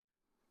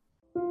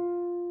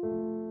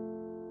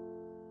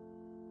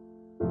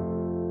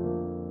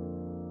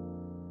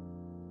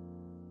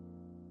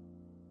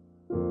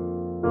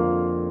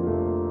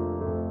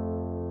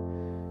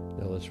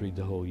let's read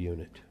the whole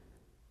unit,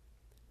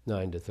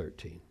 9 to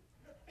 13,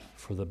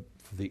 for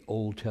the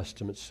Old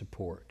Testament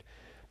support.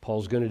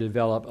 Paul's going to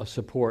develop a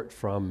support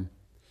from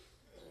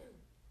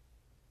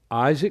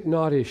Isaac,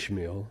 not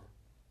Ishmael,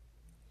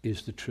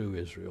 is the true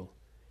Israel,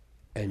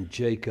 and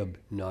Jacob,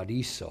 not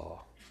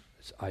Esau,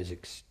 is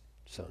Isaac's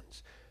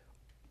sons.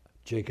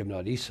 Jacob,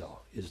 not Esau,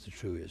 is the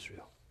true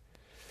Israel.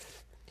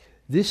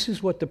 This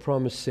is what the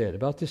promise said.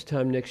 About this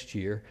time next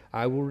year,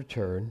 I will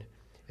return,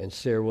 and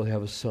Sarah will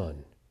have a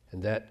son.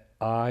 And that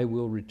I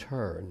will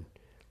return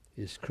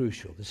is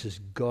crucial. This is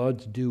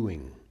God's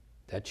doing.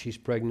 That she's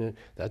pregnant,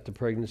 that the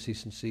pregnancy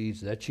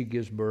succeeds, that she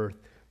gives birth.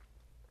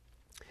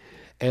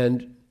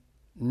 And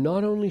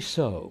not only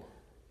so,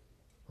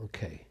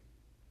 okay,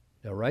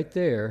 now right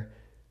there,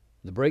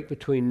 the break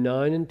between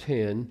 9 and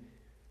 10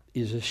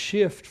 is a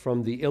shift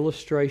from the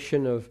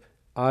illustration of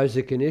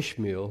Isaac and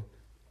Ishmael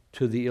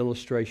to the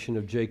illustration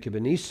of Jacob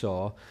and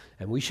Esau.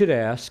 And we should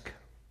ask,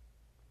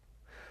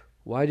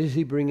 why does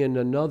he bring in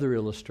another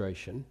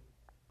illustration?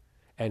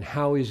 And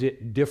how is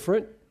it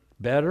different,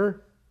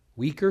 better,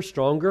 weaker,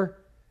 stronger?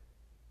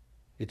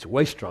 It's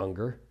way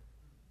stronger.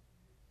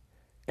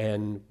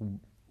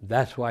 And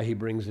that's why he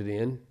brings it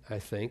in, I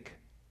think.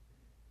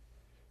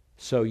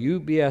 So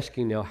you'd be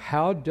asking now,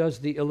 how does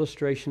the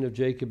illustration of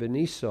Jacob and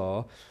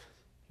Esau,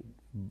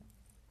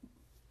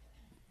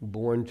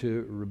 born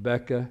to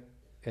Rebekah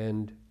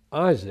and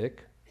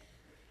Isaac,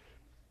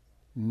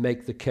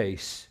 make the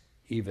case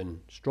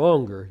even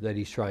stronger that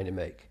he's trying to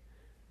make?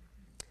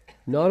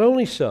 Not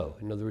only so,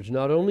 in other words,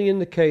 not only in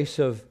the case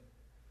of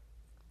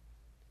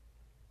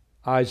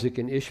Isaac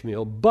and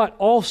Ishmael, but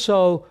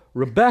also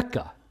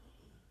Rebekah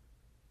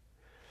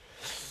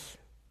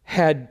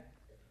had,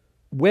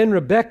 when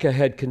Rebekah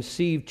had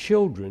conceived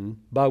children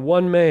by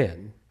one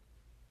man,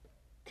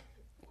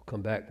 we'll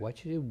come back,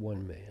 why'd you do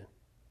one man?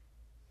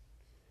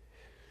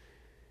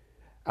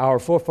 Our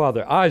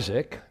forefather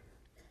Isaac,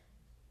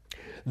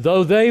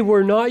 though they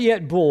were not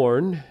yet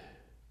born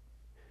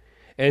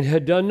and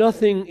had done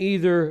nothing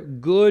either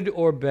good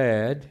or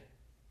bad,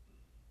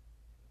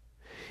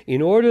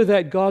 in order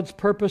that God's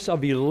purpose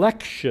of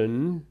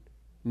election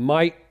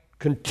might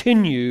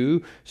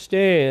continue,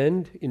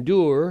 stand,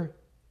 endure,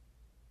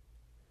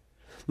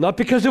 not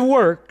because of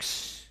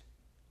works,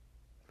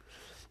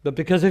 but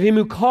because of him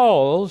who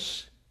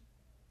calls,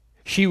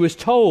 she was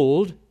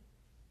told,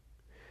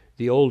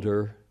 the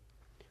older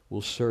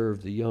will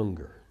serve the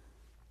younger.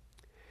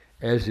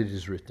 As it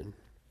is written,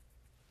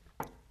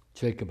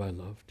 Jacob I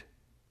loved,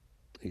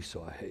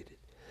 Esau I hated.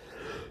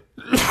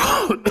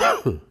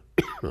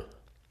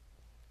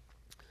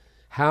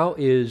 How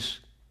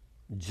is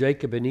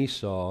Jacob and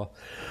Esau,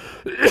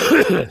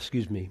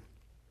 excuse me,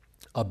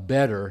 a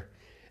better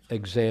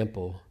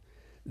example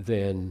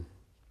than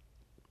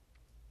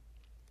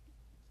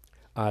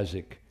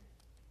Isaac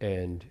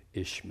and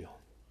Ishmael?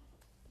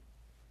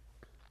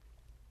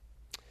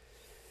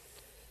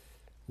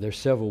 There's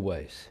several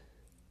ways.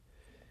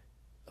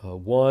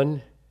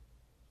 One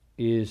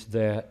is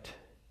that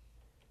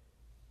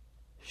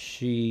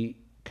she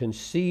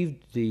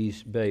conceived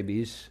these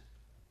babies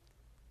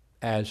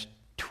as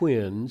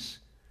twins,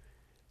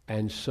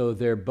 and so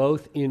they're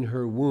both in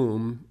her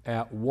womb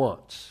at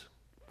once.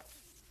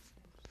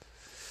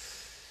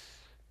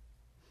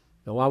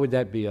 Now, why would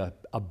that be a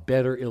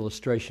better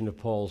illustration of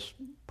Paul's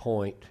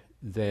point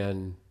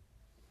than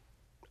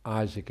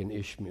Isaac and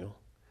Ishmael?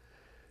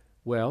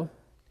 Well,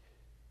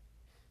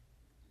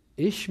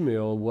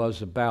 Ishmael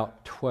was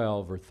about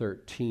 12 or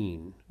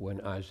 13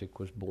 when Isaac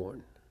was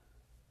born.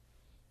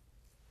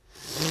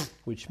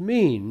 Which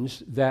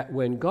means that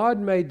when God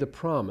made the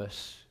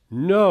promise,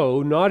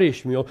 no, not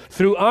Ishmael,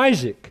 through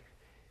Isaac,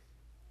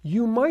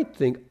 you might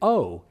think,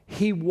 oh,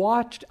 he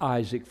watched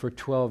Isaac for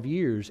 12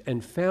 years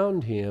and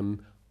found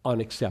him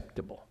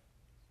unacceptable,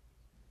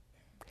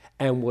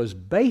 and was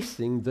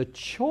basing the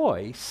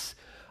choice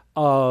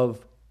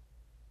of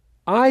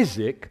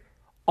Isaac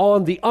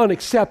on the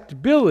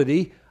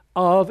unacceptability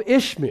of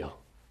Ishmael.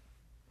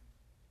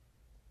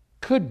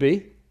 Could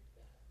be.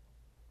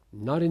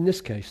 Not in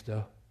this case,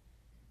 though.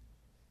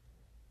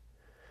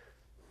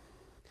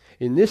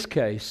 In this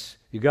case,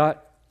 you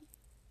got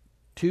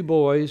two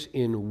boys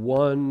in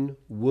one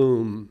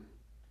womb.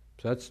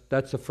 So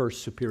that's the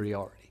first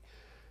superiority.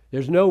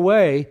 There's no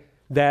way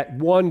that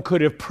one could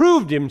have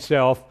proved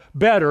himself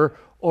better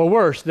or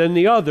worse than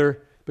the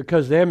other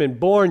because they haven't been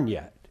born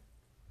yet.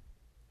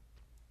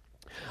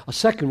 A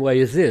second way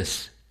is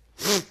this.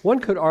 One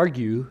could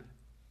argue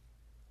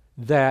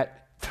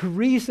that the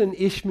reason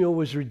Ishmael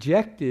was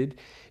rejected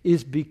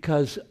is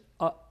because,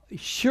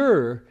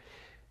 sure,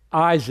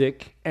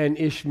 Isaac and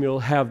Ishmael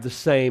have the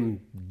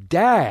same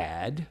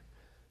dad,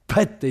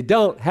 but they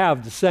don't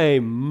have the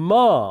same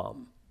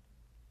mom.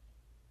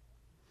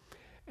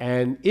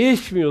 And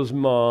Ishmael's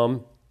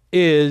mom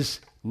is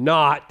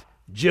not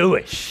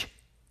Jewish.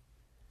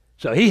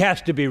 So he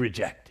has to be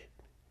rejected.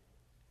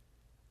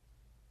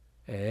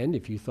 And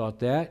if you thought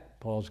that,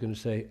 Paul's going to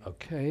say,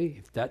 okay,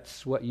 if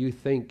that's what you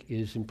think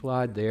is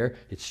implied there,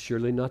 it's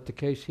surely not the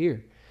case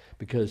here.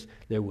 Because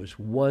there was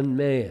one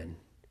man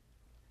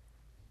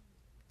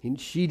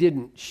She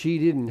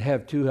didn't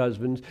have two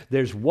husbands.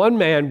 There's one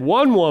man,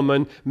 one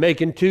woman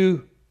making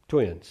two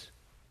twins.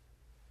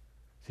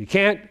 So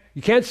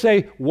you can't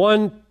say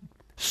one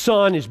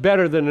son is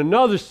better than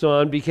another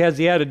son because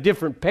he had a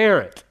different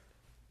parent.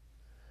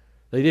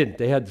 They didn't.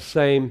 They had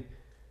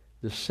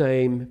the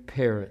same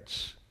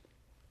parents.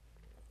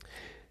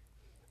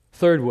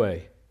 Third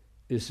way,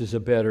 this is a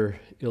better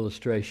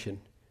illustration.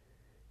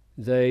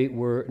 They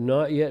were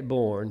not yet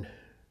born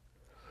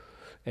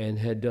and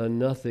had done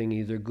nothing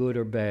either good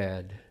or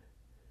bad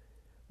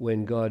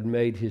when God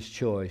made his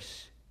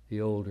choice. The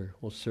older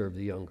will serve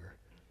the younger.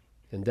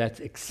 And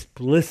that's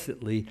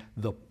explicitly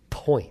the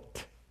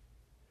point.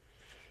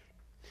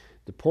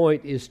 The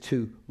point is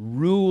to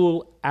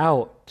rule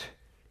out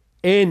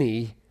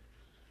any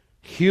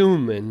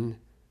human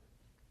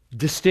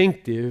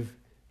distinctive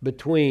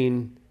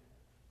between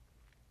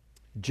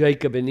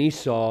Jacob and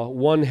Esau,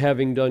 one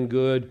having done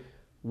good,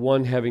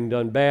 one having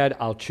done bad.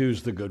 I'll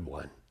choose the good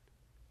one.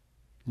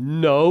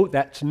 No,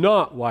 that's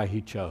not why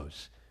he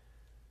chose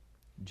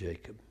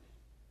Jacob.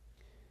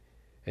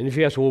 And if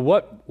you ask, well,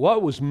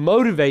 what was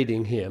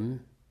motivating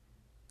him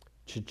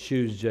to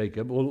choose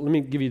Jacob? Well, let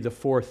me give you the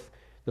fourth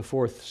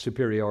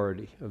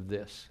superiority of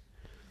this.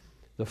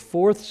 The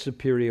fourth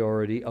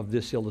superiority of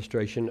this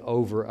illustration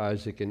over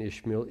Isaac and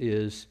Ishmael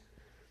is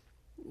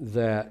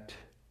that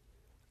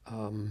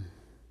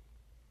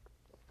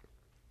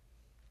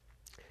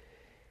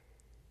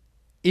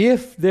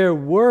if there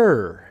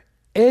were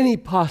any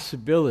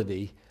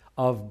possibility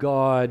of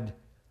God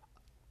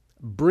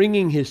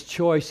bringing his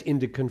choice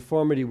into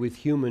conformity with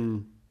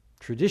human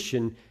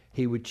tradition,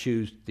 he would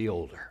choose the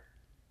older.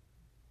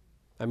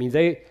 I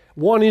mean,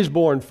 one is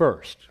born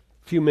first,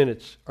 a few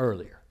minutes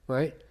earlier,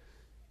 right?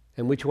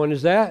 And which one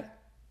is that?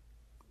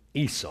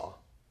 Esau.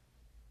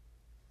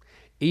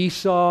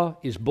 Esau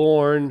is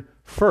born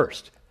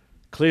first.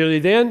 Clearly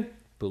then,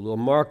 put a little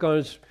mark on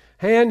his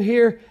hand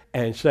here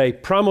and say,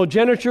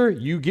 primogeniture,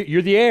 you're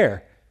the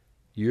heir.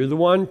 You're the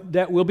one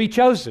that will be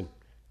chosen.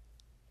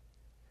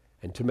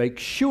 And to make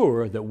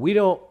sure that we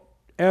don't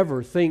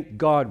ever think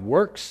God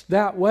works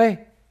that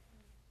way,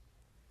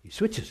 he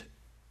switches it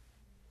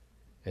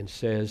and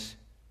says,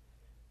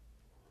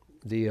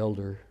 the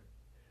elder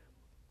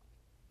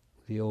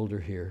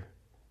here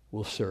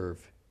will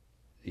serve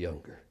the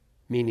younger,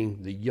 meaning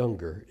the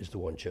younger is the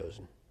one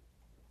chosen.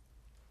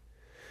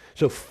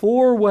 So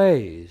 4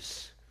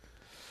 ways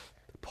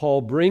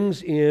Paul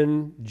brings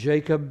in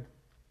Jacob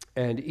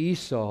and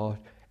Esau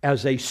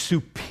as a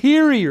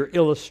superior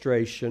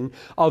illustration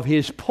of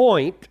his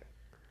point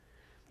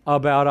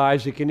about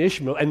Isaac and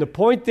Ishmael. And the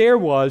point there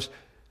was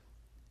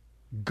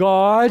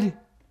God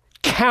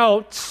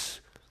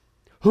counts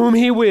whom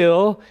he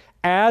will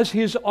as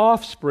his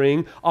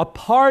offspring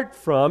apart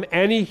from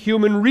any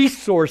human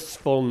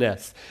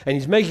resourcefulness. And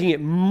he's making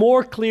it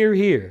more clear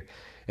here.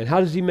 And how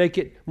does he make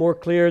it more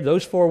clear?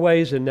 Those 4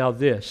 ways, and now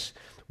this.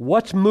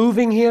 What's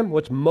moving him?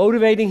 What's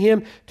motivating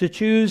him to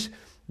choose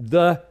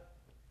the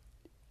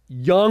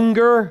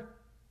younger?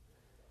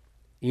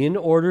 In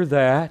order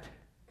that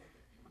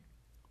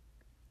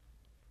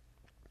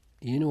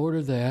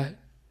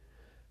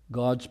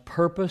God's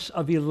purpose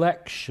of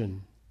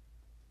election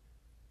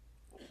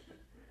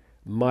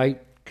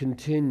might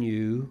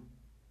continue,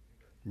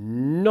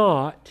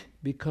 not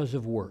because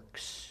of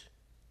works.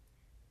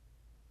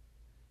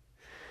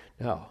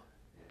 Now,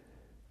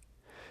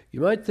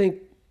 you might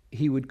think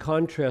he would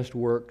contrast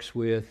works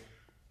with,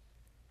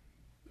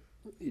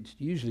 it's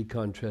usually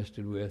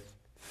contrasted with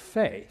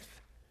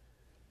faith.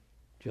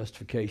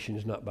 Justification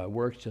is not by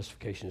works,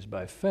 justification is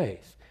by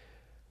faith.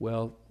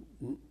 Well,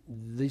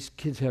 these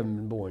kids haven't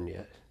been born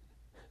yet.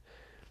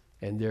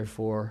 And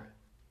therefore,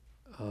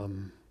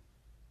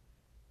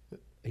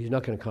 he's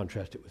not going to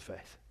contrast it with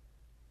faith.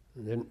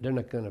 They're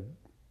not going to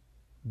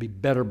be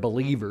better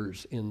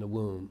believers in the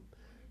womb,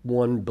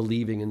 one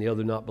believing and the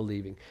other not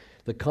believing.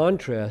 The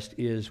contrast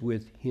is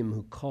with him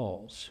who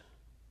calls.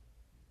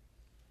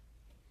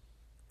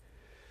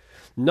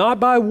 Not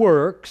by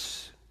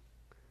works,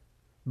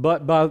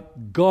 but by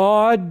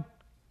God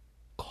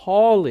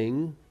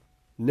calling,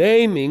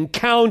 naming,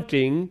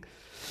 counting.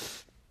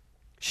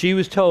 She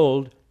was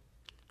told,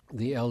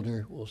 the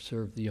elder will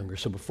serve the younger.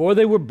 So before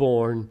they were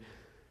born,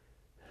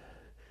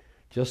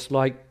 just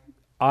like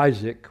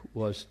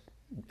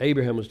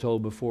Abraham was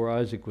told before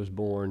Isaac was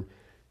born,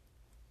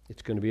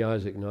 it's going to be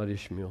Isaac, not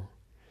Ishmael.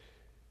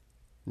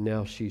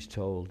 Now she's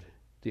told,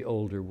 the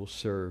older will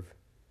serve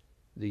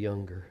the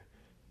younger.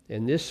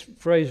 And this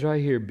phrase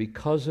right here,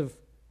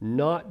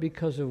 not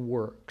because of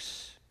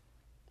works,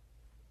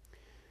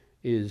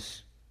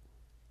 is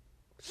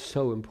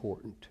so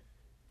important.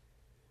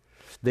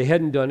 They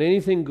hadn't done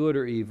anything good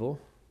or evil.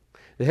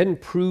 They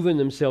hadn't proven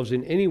themselves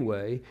in any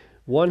way.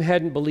 One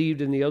hadn't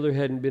believed and the other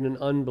hadn't been an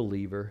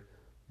unbeliever.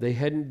 They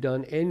hadn't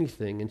done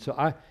anything. And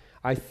so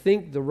I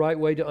think the right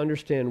way to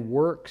understand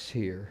works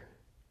here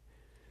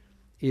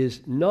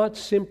is not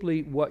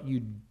simply what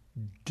you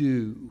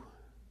do,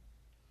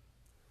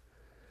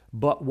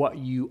 but what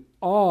you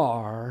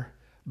are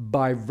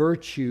by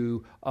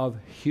virtue of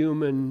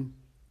human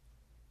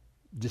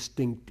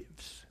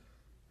distinctives.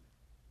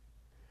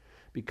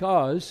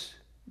 Because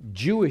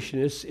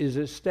Jewishness is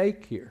at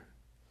stake here.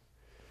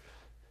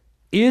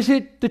 Is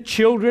it the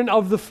children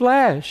of the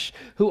flesh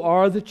who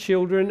are the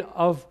children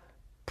of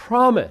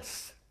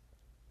promise?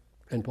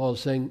 And Paul's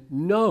saying,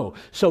 no.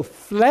 So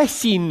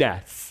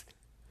fleshiness,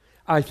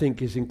 I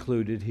think, is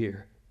included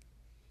here.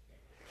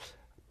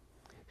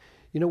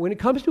 You know, when it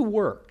comes to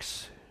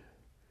works,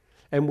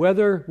 and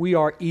whether we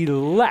are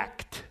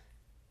elect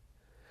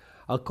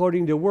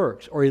according to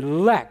works, or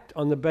elect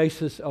on the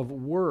basis of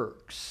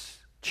works,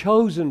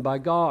 chosen by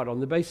God on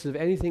the basis of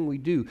anything we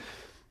do,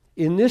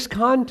 in this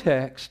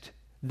context,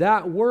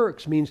 that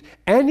works means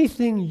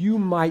anything you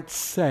might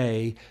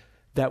say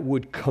that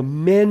would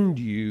commend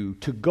you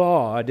to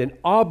God and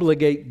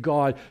obligate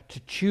God to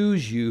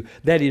choose you,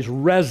 that is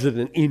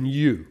resident in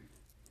you.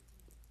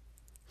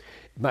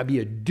 It might be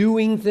a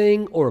doing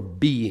thing or a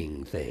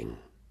being thing.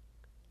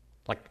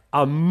 Like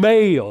I'm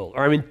male,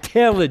 or I'm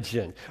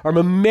intelligent, or I'm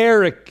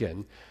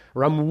American,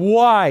 or I'm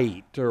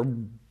white, or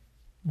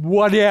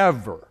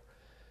whatever.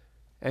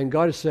 And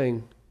God is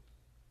saying,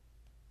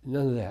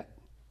 none of that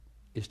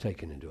is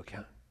taken into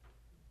account.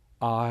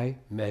 I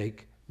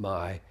make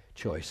my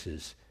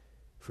choices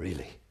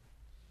freely.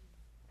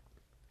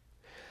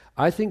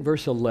 I think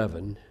verse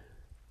 11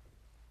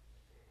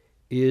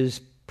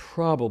 is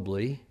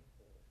probably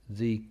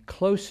the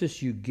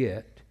closest you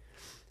get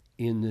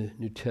in the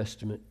New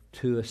Testament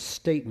to a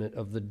statement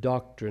of the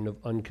doctrine of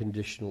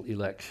unconditional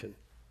election.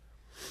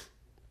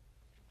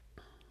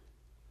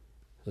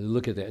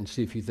 Look at that and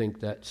see if you think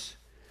that's...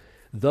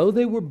 Though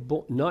they were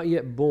not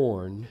yet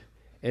born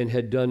and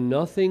had done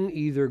nothing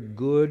either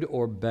good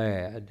or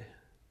bad,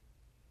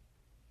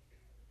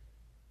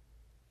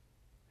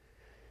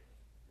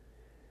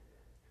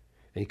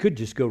 and he could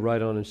just go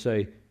right on and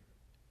say,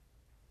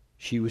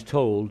 she was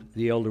told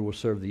the elder will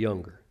serve the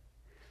younger.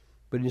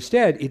 But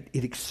instead,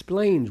 it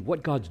explains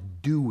what God's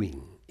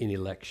doing in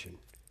election.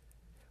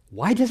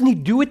 Why doesn't he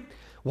do it?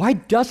 Why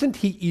doesn't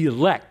he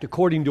elect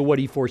according to what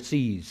he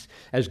foresees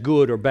as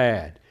good or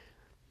bad?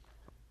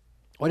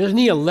 Why doesn't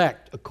he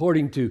elect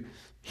according to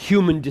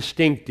human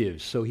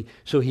distinctives?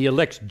 So he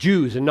elects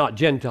Jews and not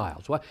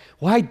Gentiles.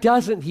 Why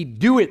doesn't he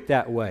do it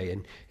that way?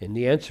 And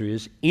the answer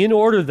is, in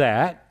order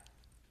that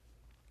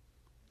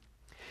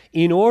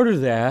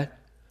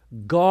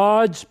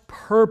God's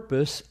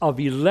purpose of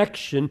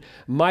election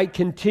might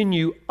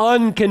continue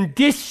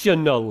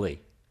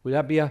unconditionally. Would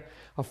that be a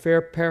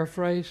fair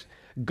paraphrase?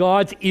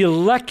 God's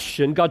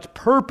election, God's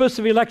purpose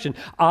of election.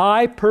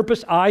 I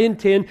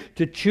intend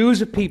to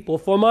choose a people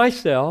for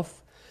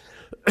myself.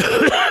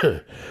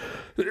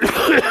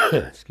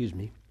 Excuse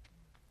me.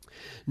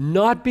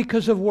 Not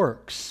because of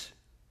works,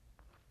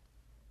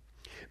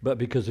 but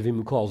because of him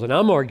who calls. And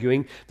I'm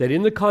arguing that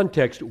in the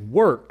context,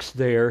 works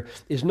there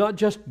is not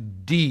just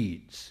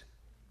deeds.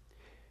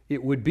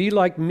 It would be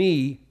like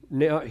me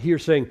now here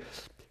saying,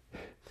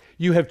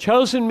 you have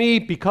chosen me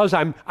because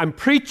I'm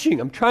preaching.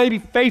 I'm trying to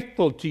be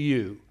faithful to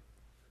you.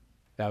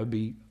 That would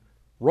be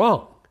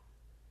wrong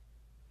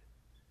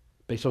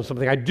based on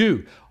something I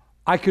do.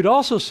 I could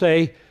also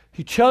say,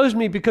 he chose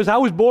me because I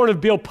was born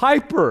of Bill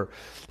Piper.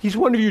 He's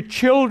one of your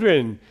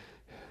children.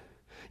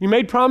 You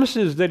made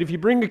promises that if you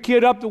bring a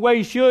kid up the way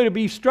he should, it'll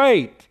be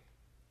straight.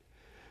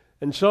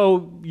 And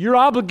so you're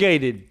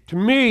obligated to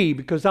me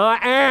because I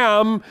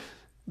am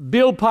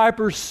Bill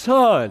Piper's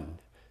son.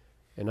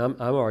 And I'm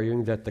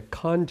arguing that the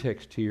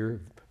context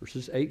here,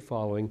 verses 8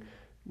 following,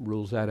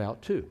 rules that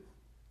out too.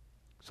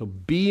 So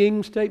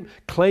being statement,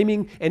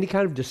 claiming any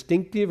kind of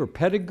distinctive or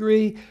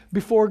pedigree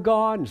before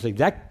God and saying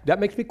that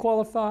makes me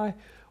qualify,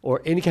 or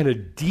any kind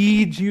of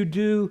deeds you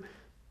do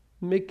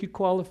make you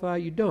qualify,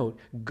 you don't.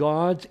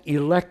 God's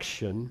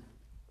election,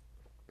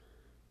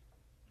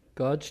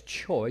 God's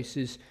choice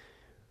is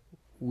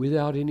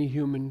without any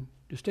human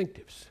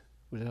distinctives,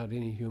 without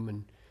any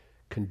human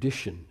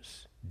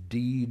conditions,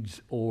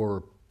 deeds,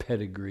 or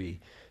pedigree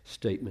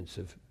statements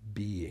of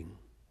being.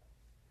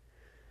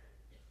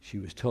 She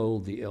was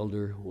told the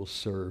elder will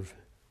serve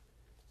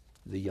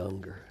the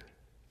younger.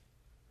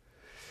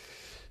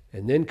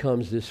 And then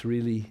comes this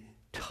really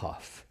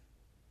tough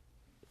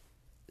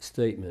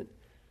statement,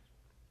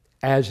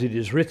 as it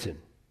is written.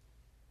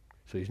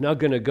 So he's not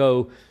going to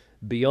go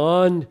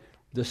beyond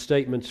the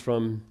statements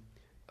from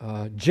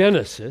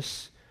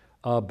Genesis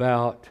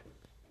about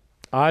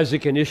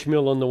Isaac and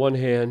Ishmael on the one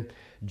hand,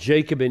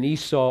 Jacob and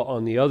Esau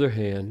on the other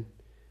hand.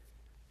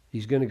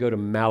 He's going to go to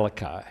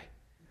Malachi.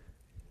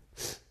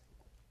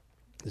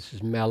 This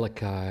is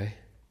Malachi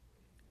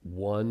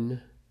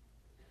 1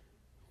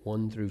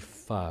 through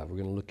 5. We're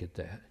going to look at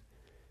that.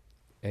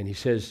 And he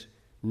says,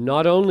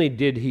 not only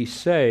did he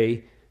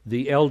say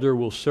the elder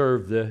will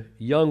serve the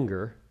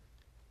younger,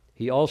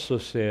 he also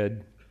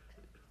said,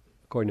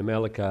 according to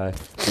Malachi,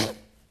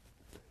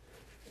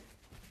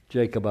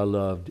 Jacob I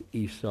loved,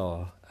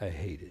 Esau I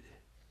hated.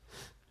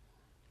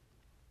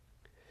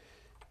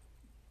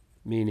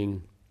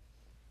 Meaning,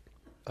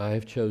 I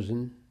have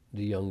chosen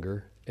the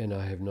younger and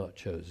I have not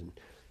chosen.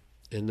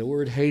 And the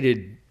word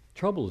hated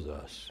troubles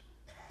us.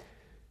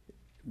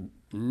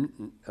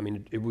 I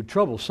mean, it would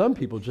trouble some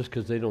people just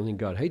because they don't think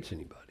God hates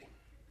anybody.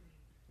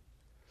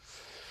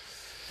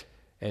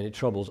 And it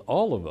troubles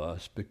all of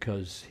us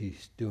because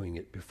he's doing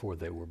it before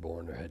they were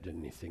born or had done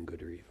anything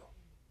good or evil.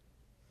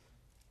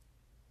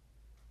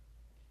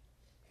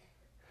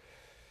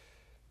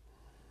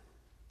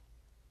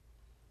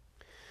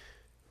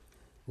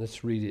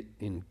 Let's read it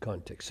in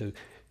context. So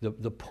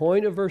the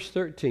point of verse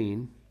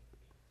 13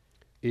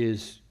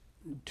 is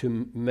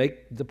to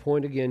make the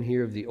point again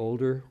here of the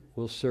older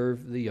will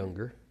serve the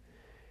younger,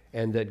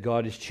 and that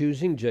God is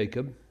choosing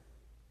Jacob.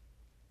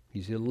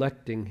 He's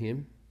electing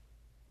him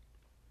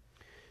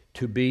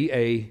to be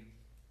a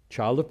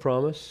child of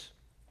promise,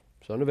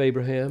 son of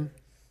Abraham,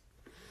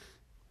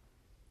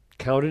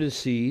 counted as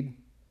seed,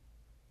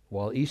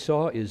 while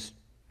Esau is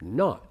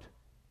not.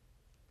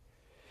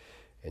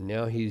 And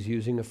now he's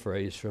using a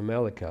phrase from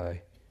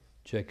Malachi,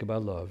 Jacob I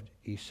loved,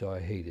 Esau I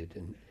hated.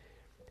 And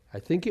I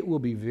think it will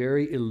be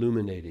very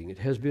illuminating. It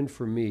has been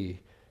for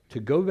me to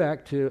go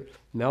back to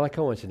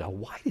Malachi and say, now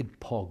why did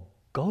Paul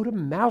go to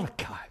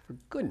Malachi? For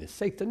goodness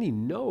sake, doesn't he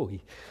know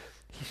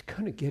he's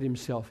going to get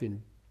himself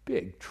in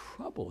big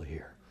trouble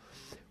here?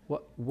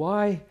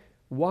 Why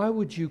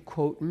would you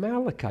quote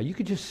Malachi? You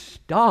could just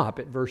stop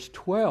at verse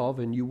 12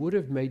 and you would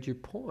have made your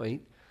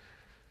point.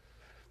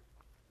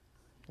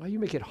 Why you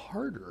make it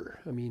harder?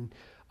 I mean,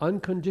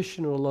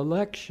 unconditional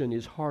election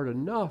is hard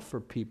enough for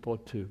people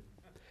to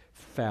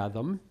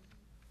fathom.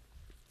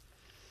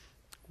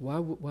 Why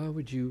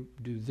would you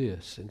do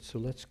this? And so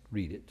let's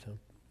read it.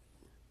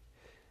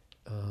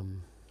 It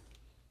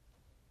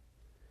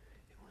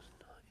was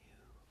not you.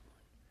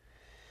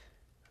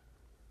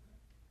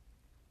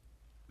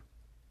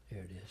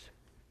 There it is.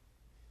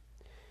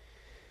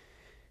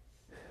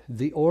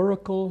 The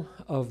oracle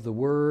of the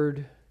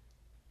word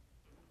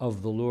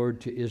of the Lord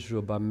to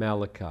Israel by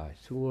Malachi.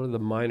 So one of the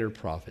minor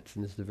prophets,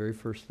 and this is the very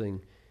first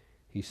thing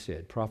he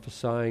said,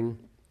 prophesying.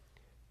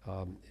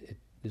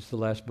 It's the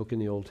last book in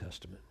the Old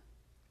Testament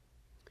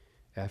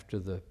after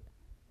the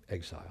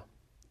exile.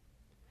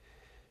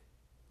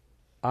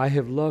 I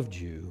have loved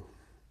you,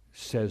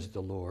 says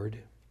the Lord.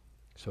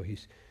 So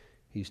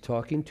he's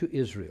talking to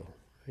Israel,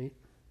 right?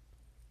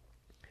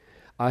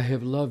 I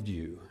have loved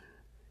you,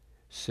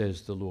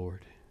 says the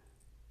Lord.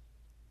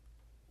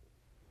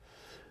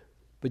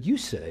 But you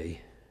say,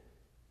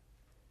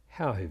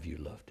 how have you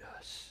loved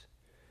us?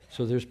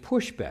 So there's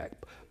pushback.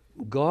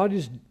 God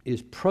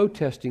is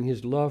protesting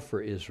his love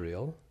for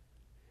Israel,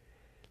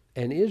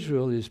 and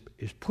Israel is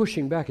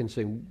pushing back and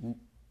saying,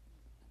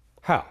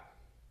 how?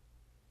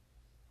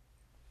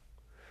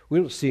 We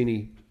don't see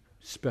any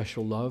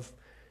special love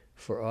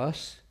for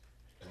us.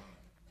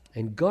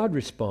 And God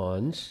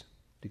responds,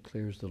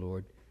 declares the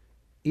Lord,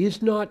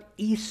 is not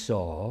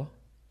Esau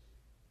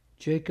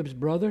Jacob's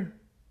brother?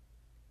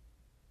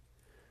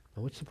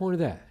 Now, what's the point of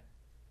that?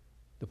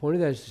 The point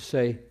of that is to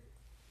say,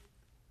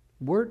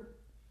 weren't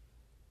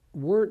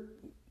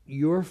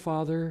your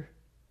father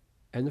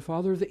and the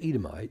father of the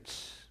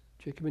Edomites,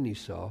 Jacob and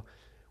Esau,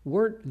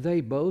 weren't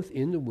they both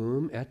in the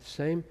womb at the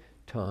same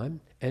time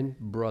and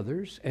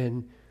brothers,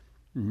 and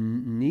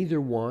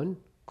neither one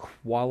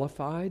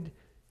qualified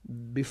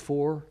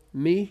before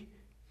me?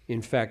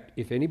 In fact,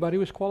 if anybody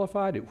was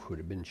qualified, it would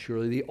have been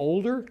surely the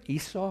older,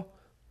 Esau.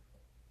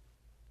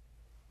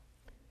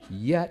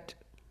 Yet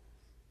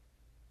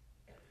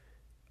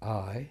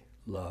I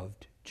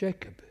loved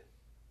Jacob,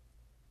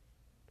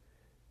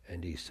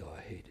 and Esau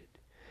I hated.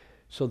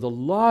 So the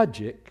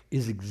logic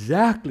is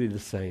exactly the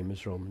same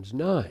as Romans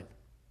 9.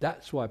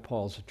 That's why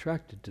Paul's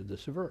attracted to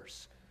this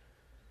verse.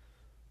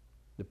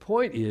 The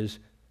point is,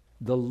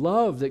 the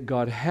love that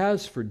God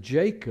has for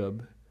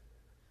Jacob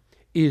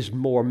is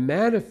more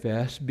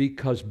manifest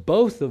because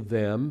both of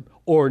them,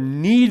 or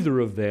neither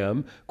of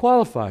them,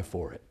 qualify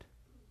for it.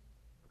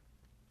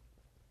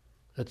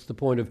 That's the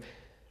point of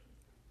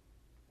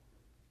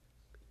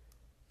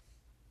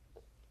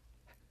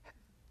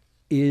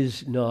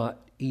is not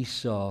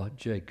Esau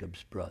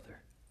Jacob's brother?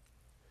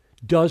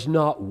 Does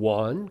not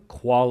one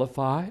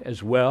qualify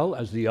as well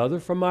as the other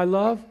for my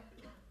love?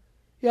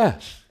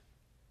 Yes.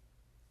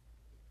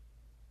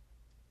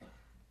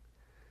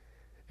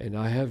 And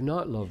I have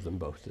not loved them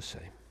both the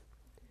same.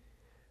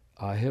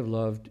 I have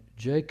loved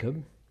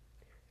Jacob,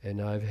 and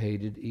I've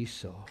hated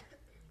Esau.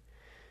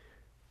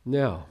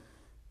 Now,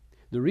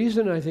 the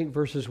reason I think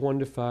verses 1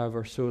 to 5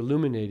 are so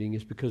illuminating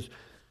is because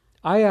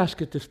I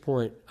ask at this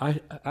point,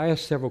 I ask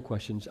several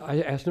questions.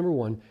 I ask, number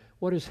one,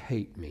 what does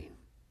hate mean?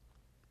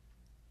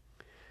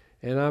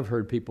 And I've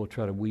heard people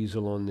try to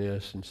weasel on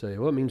this and say,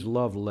 well, it means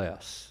love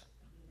less.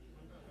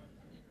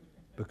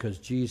 Because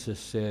Jesus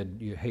said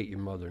you hate your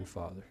mother and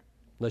father.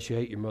 Unless you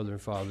hate your mother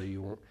and father,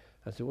 you won't.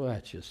 I said, well,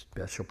 that's just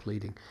special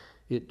pleading.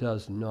 It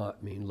does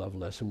not mean love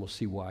less, and we'll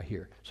see why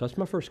here. So that's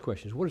my first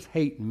question, is what does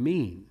hate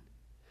mean?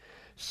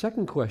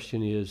 Second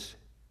question is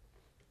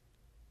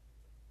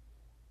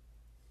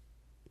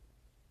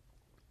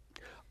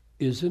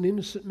an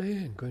innocent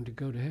man going to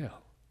go to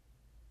hell?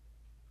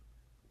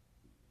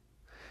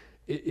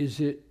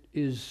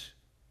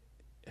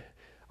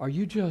 Are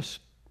you just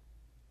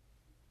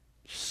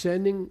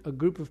sending a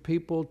group of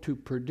people to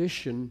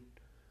perdition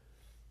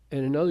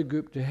and another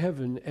group to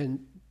heaven,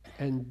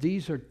 and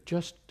these are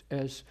just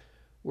as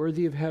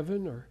worthy of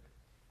heaven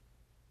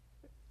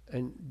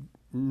and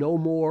no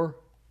more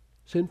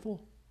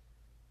sinful?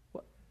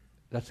 What?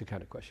 That's the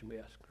kind of question we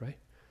ask, right?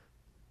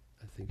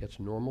 I think that's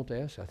normal to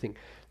ask. I think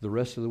the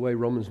rest of the way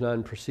Romans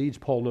 9 proceeds,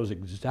 Paul knows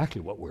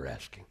exactly what we're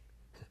asking.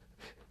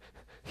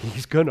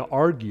 He's going to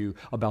argue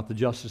about the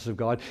justice of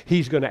God.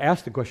 He's going to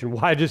ask the question,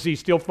 why does he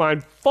still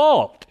find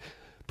fault?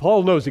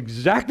 Paul knows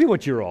exactly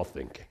what you're all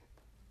thinking.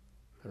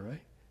 All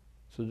right?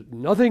 So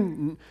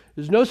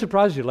there's no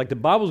surprise here. Like, the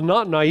Bible's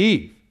not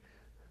naive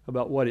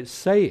about what it's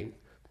saying.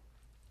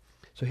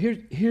 So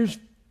here's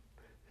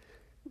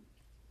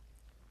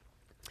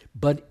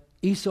but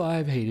Esau I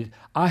have hated,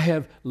 I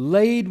have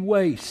laid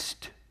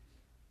waste.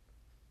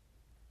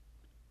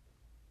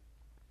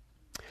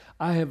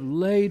 I have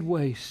laid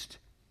waste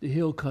the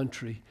hill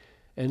country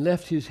and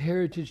left his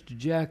heritage to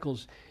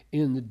jackals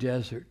in the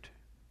desert.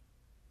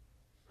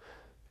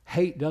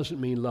 Hate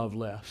doesn't mean love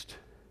less.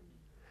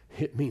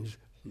 It means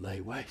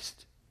lay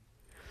waste.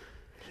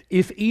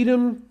 If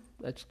Edom,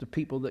 that's the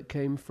people that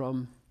came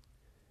from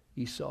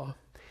Esau,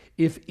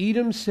 if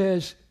Edom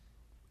says,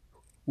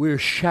 we're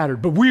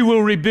shattered, but we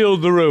will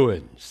rebuild the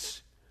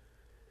ruins,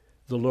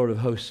 the Lord of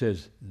hosts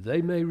says,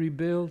 they may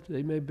rebuild,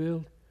 they may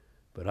build,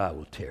 but I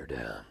will tear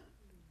down.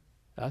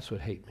 That's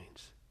what hate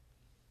means.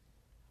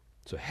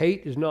 So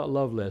hate is not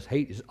love less.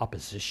 Hate is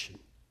opposition.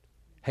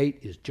 Hate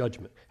is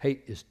judgment.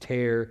 Hate is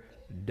tear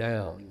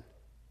down.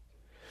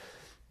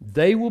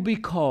 They will be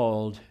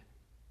called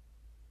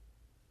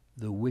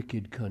the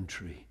wicked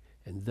country.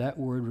 And that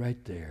word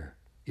right there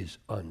is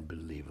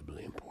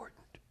unbelievably important.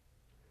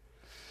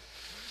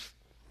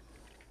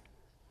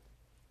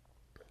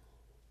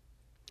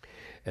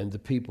 And the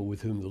people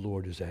with whom the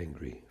Lord is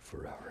angry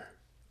forever.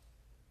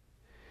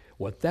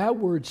 What that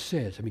word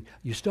says, I mean,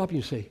 you stop and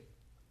you say,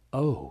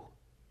 oh,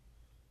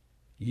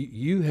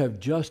 you have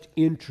just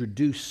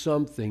introduced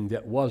something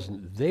that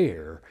wasn't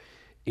there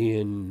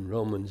in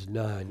Romans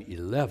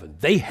 9:11.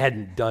 They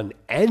hadn't done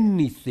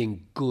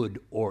anything good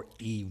or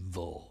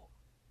evil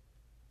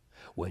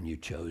when you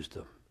chose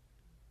them.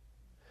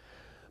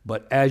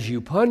 But as you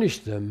punish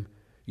them,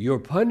 you're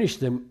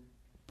punishing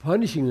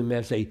them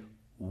as a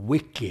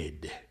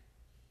wicked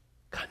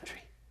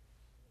country.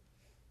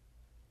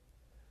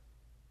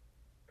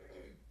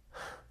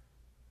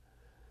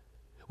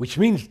 Which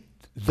means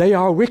they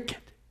are wicked.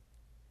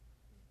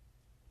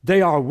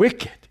 They are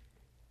wicked.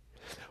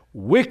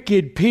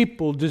 Wicked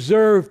people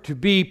deserve to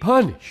be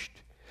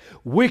punished.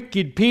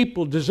 Wicked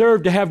people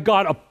deserve to have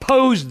God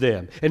oppose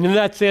them, and in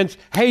that sense,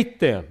 hate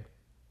them.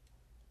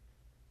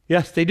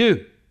 Yes, they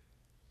do.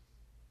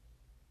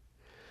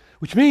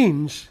 Which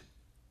means,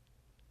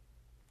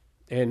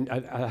 and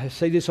I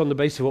say this on the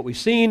basis of what we've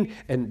seen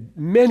and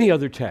many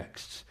other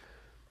texts,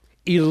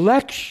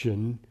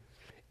 election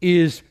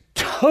is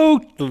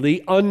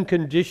totally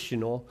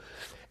unconditional,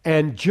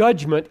 and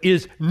judgment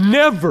is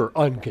never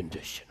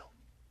unconditional,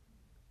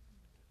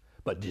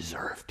 but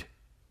deserved.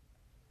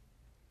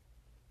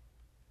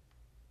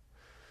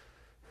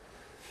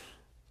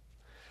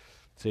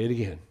 Say it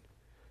again.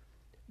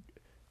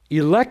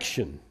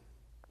 Election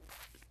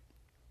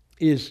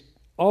is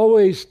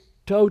always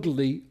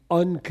totally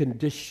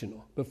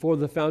unconditional. Before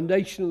the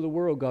foundation of the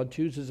world, God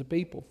chooses a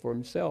people for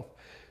himself.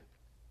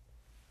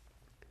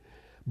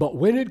 But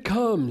when it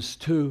comes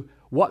to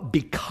what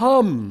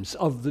becomes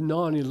of the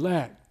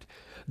non-elect,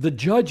 the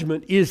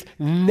judgment is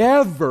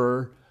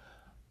never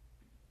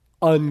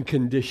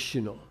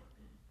unconditional.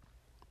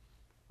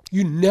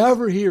 You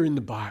never hear in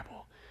the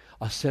Bible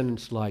a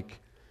sentence like,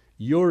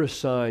 you're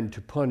assigned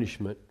to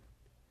punishment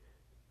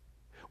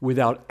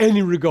without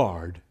any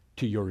regard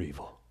to your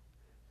evil,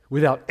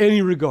 without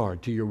any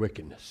regard to your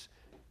wickedness.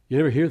 You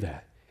never hear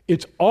that.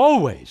 It's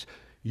always,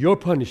 your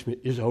punishment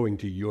is owing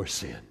to your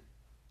sin.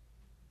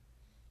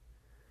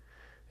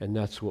 And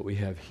that's what we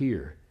have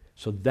here.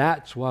 So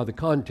that's why the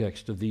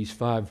context of these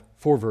 4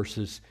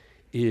 verses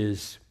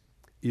is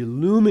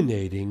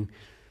illuminating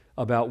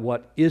about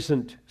what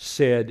isn't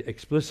said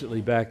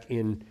explicitly back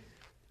in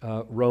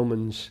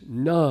Romans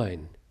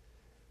 9.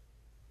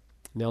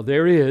 Now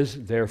there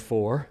is,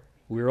 therefore,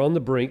 we're on the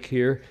brink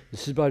here.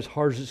 This is about as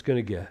hard as it's going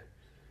to get.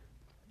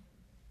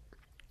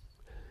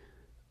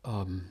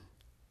 On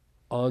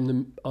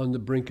the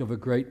brink of a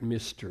great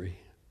mystery.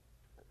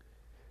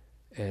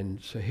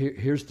 And so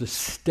here's the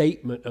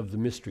statement of the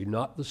mystery,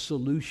 not the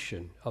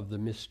solution of the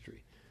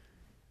mystery.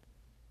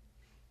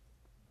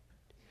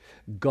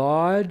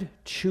 God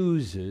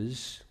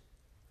chooses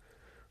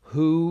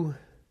who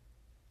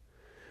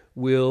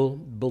will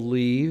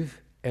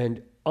believe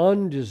and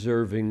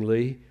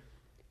undeservingly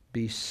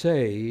be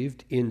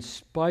saved in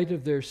spite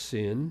of their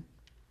sin,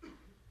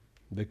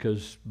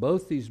 because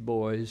both these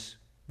boys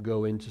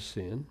go into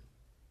sin.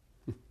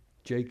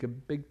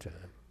 Jacob, big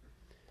time.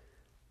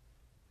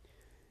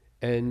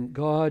 And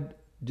God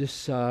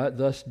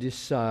thus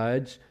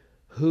decides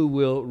who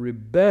will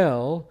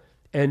rebel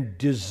and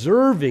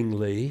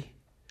deservingly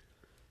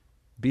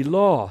be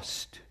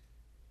lost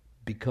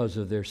because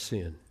of their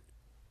sin.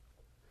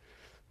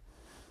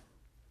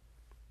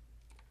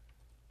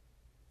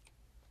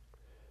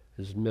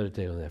 Let's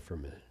meditate on that for a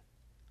minute.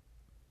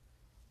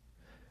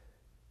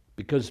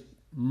 Because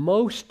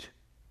most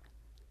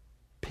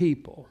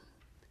people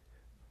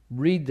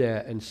read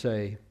that and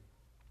say,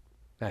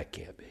 that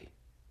can't be.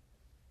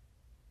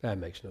 That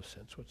makes no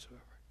sense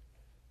whatsoever.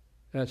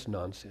 That's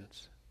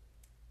nonsense.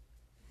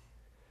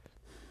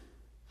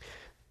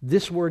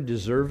 This word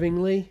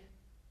deservingly,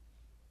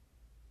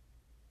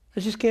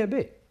 it just can't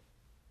be.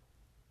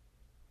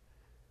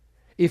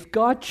 If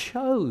God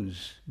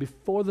chose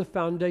before the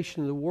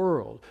foundation of the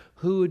world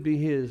who would be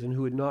His and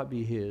who would not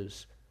be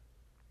His,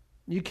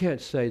 you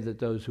can't say that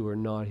those who are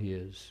not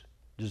His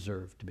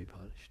deserve to be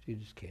punished. You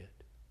just can't.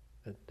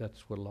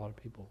 That's what a lot of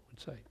people would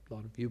say. A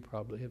lot of you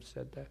probably have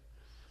said that.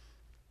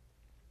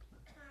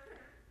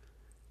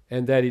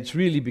 And that it's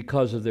really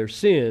because of their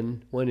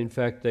sin when in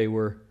fact they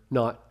were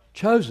not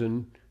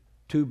chosen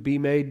to be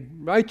made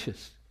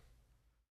righteous.